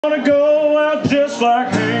Wanna go out just like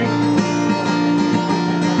Hank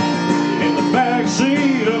in the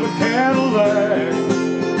backseat of a Cadillac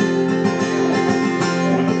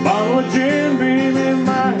with a bottle of Jim Beam in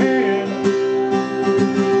my hand.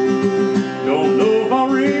 Don't know if I'll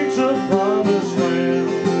reach the promised land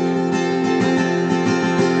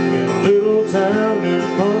in a little town near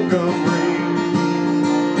Montgomery,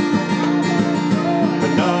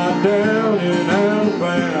 but not down in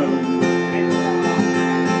Alabama.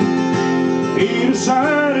 He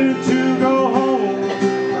decided to go home,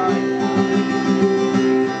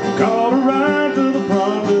 called a ride to the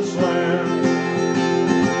promised land.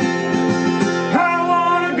 I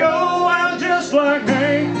wanna go out just like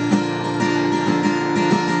Hank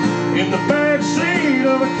in the backseat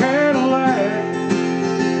of a Cadillac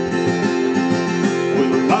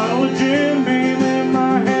with a bottle of Jim Beam in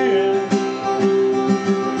my hand.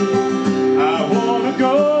 I wanna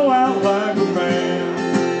go out like a man.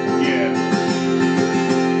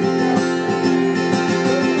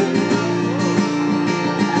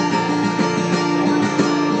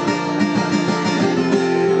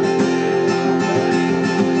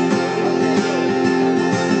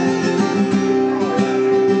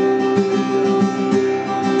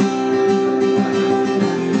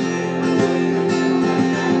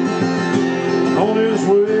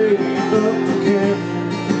 Way up to camp,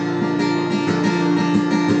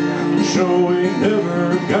 show he never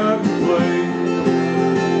got to play.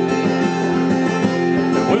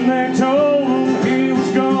 And when they told him he was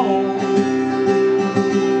gone,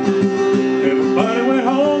 everybody went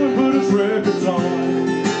home and put his records on.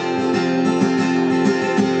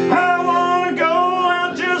 I wanna go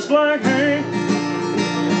out just like Hank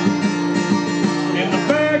in the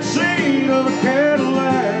backseat of a Cadillac,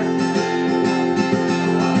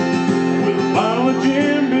 bottle of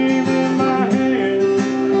Jim Beam in my hand.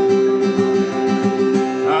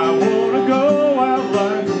 I wanna go out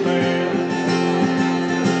like a man.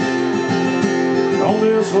 On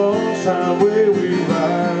this lost highway we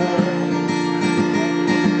ride.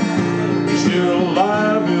 He's still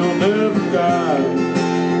alive, he'll never die.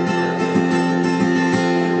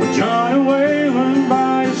 With Johnny Wayland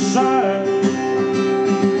by his side,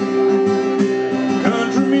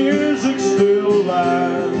 country music's still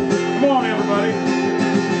alive. Come on, everybody.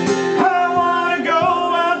 I wanna go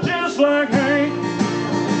out just like Hank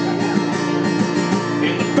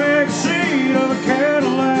in the backseat of a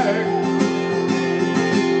Cadillac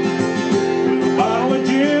with a bottle of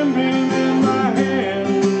Jim Beam in my hand.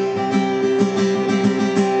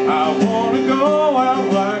 I wanna go out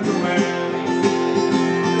like a man.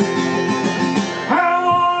 I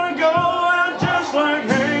wanna go out just like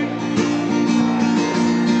Hank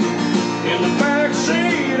in the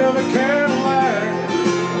backseat of a Cadillac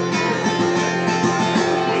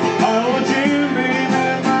with a bottle of Jim Beam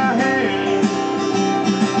in my hand.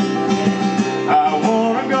 I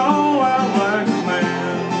wanna go out like a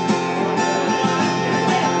man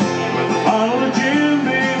with a bottle of Jim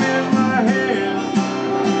Beam in my hand.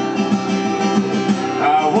 I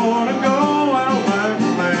wanna go out like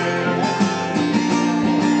a man.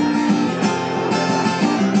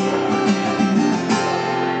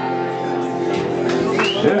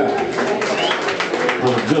 Yeah.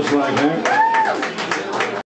 Well, just like Hank.